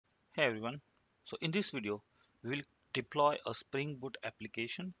Hey everyone. So in this video, we will deploy a Spring Boot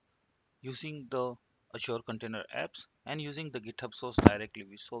application using the Azure Container Apps and using the GitHub source directly.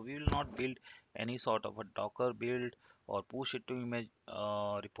 So we will not build any sort of a Docker build or push it to image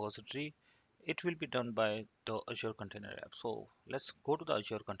repository. It will be done by the Azure Container Apps. So let's go to the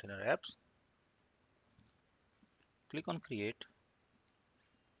Azure Container Apps, click on Create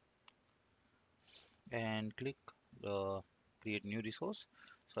and click the Create New Resource.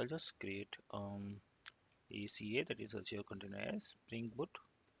 So I'll just create ACA, that is Azure Container Apps Spring Boot.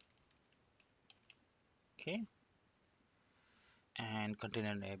 Okay, and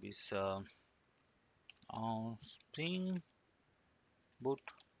container name is Spring Boot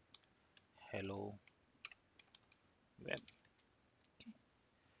Hello Web,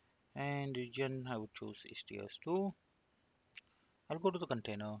 and region I would choose HTS2. I'll go to the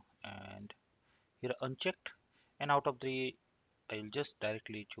container and here unchecked, and out of the I'll just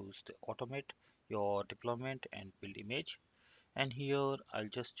directly choose the automate your deployment and build image, and here I'll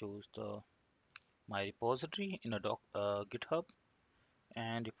just choose the my repository in a GitHub,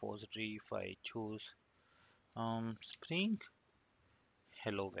 and repository if I choose Spring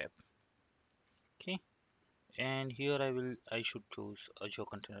Hello Web. Okay, and here I should choose Azure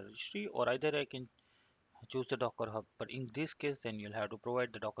Container Registry, or either I can choose the Docker Hub, but in this case then you'll have to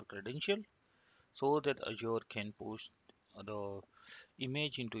provide the Docker credential so that Azure can push the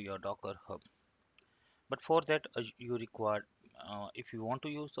image into your Docker Hub. But for that you require, if you want to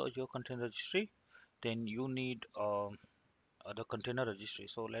use the Azure Container Registry, then you need the container registry.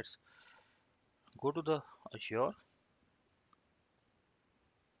 So let's go to the Azure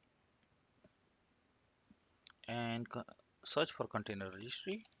and search for container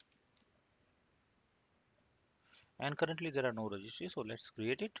registry, and currently there are no registry, so let's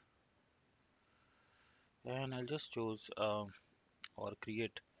create it. And I'll just choose or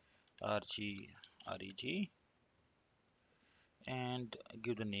create reg and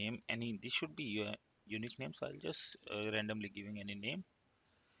give the name any. This should be your unique name, so I'll just randomly giving any name,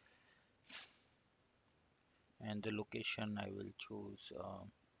 and the location I will choose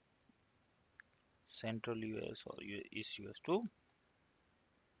Central US or East US 2,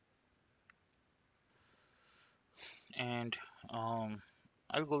 and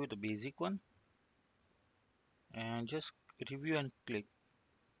I'll go with the basic one and just review and click.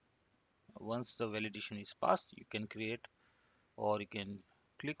 Once the validation is passed, you can create, or you can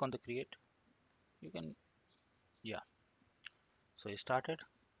click on the create. You can, yeah. So I started.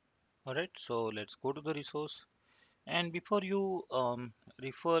 All right, so let's go to the resource. And before you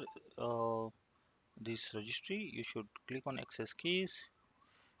refer uh, this registry, you should click on access keys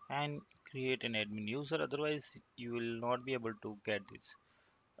and create an admin user. Otherwise, you will not be able to get this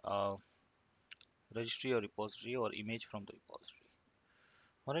uh, registry or repository or image from the repository.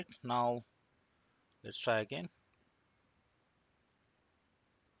 All right, now let's try again.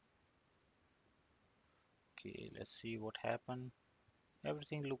 Okay, let's see what happened.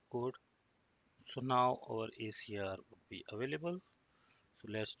 Everything look good. So now our ACR would be available. So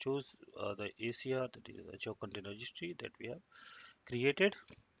let's choose the ACR, that is Azure Container Registry, that we have created.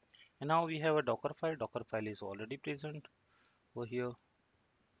 And now we have a Docker file. Docker file is already present over here.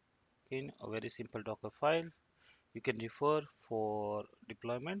 In a very simple Docker file, you can refer for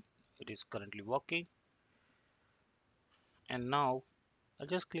deployment. It is currently working, and now I'll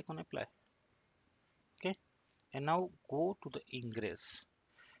just click on apply. Okay, and now go to the ingress.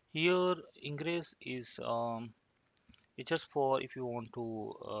 Here ingress is it's just for if you want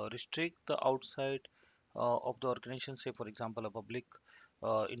to restrict the outside of the organization, say for example a public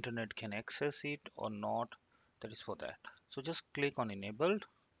internet can access it or not. That is for that. So just click on enabled,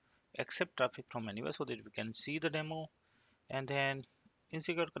 accept traffic from anywhere, so that we can see the demo. And then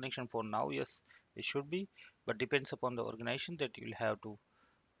insecure connection for now, yes, it should be, but depends upon the organization that you'll have to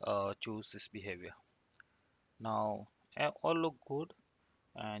choose this behavior. Now all look good,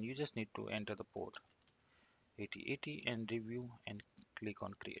 and you just need to enter the port 8080 and review and click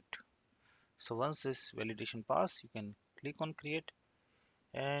on create. So once this validation pass, you can click on create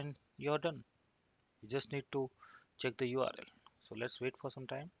and you're done. You just need to check the URL. So let's wait for some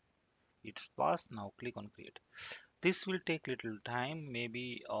time. It's passed. Now click on create. This will take little time,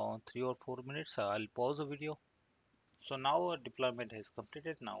 maybe 3 or 4 minutes. I'll pause the video. So now our deployment has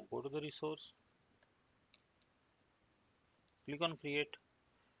completed. Now go to the resource, click on create,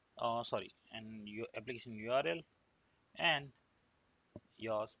 and your application URL, and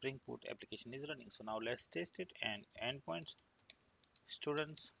your Spring Boot application is running. So now let's test it, and endpoints,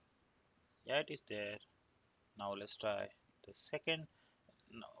 students, yeah, it is there. Now let's try the second.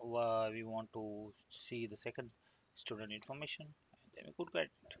 Now, we want to see the second student information, and then we could get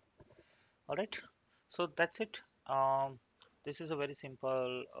it. All right, so that's it. This is a very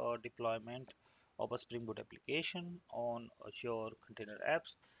simple deployment of a Spring Boot application on Azure Container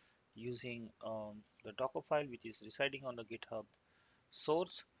Apps using the Docker file which is residing on the GitHub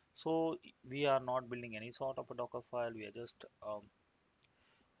source. So we are not building any sort of a Docker file. We are just uh,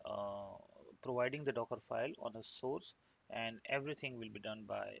 providing the Docker file on a source, and everything will be done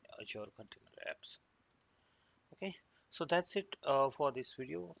by Azure Container Apps. Okay, so that's it for this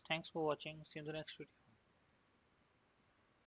video. Thanks for watching. See you in the next video.